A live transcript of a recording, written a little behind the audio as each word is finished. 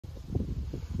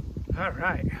All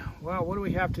right, well, what do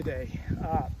we have today?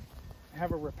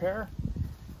 Have a repair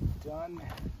done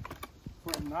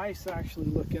for a nice, actually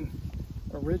looking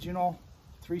original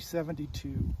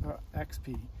 372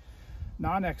 XP,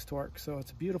 non-X torque. So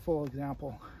it's a beautiful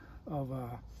example of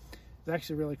it's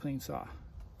actually a really clean saw.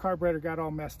 Carburetor got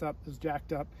all messed up, it was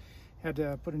jacked up. Had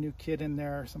to put a new kit in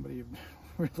there. Somebody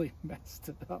really messed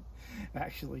it up,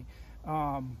 actually,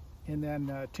 and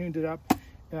then tuned it up.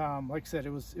 Like I said,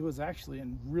 it was actually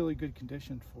in really good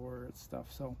condition for its stuff.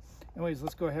 So anyways,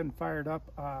 let's go ahead and fire it up.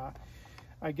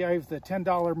 I gave the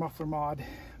 $10 muffler mod,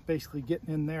 basically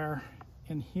getting in there,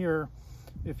 in here,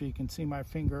 if you can see my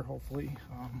finger, hopefully.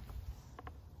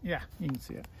 Yeah, you can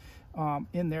see it.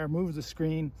 In there, move the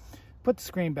screen, put the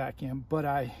screen back in, but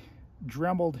I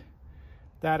dremeled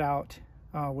that out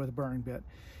with a burring bit.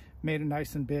 Made it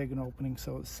nice and big, an opening,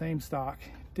 so it's same stock.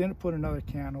 Didn't put another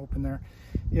can open there.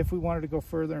 If we wanted to go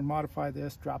further and modify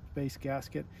this, drop the base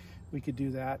gasket, we could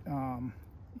do that.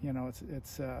 You know,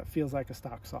 it's feels like a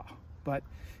stock saw, but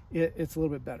it's a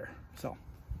little bit better. So,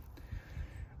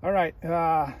 all right,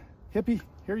 Hippie,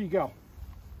 here you go.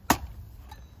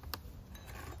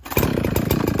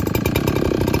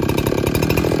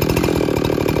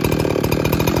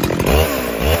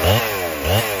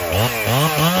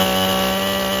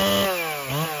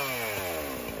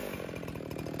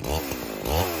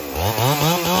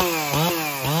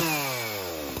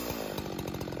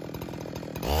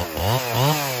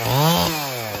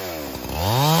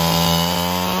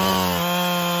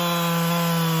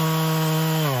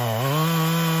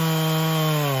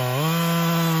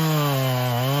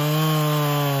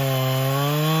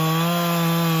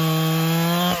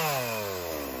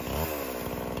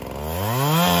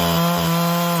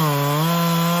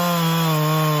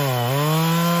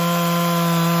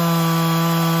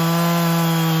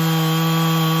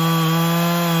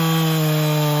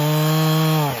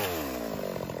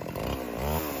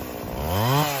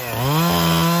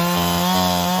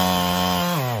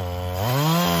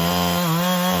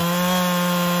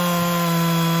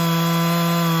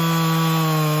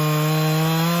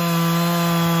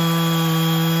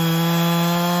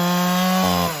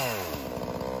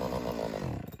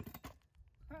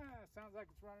 Sounds like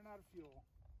it's running out of fuel.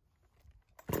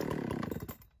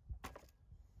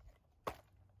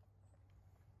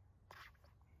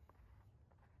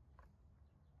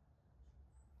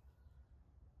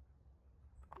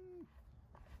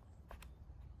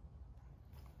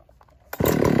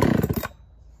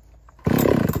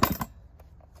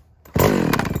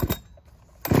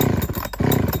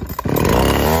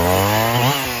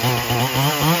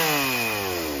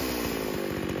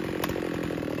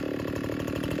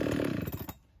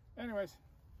 Anyways,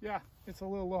 yeah, it's a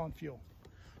little low on fuel.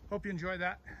 Hope you enjoy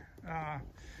that.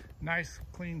 Nice,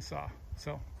 clean saw.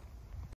 So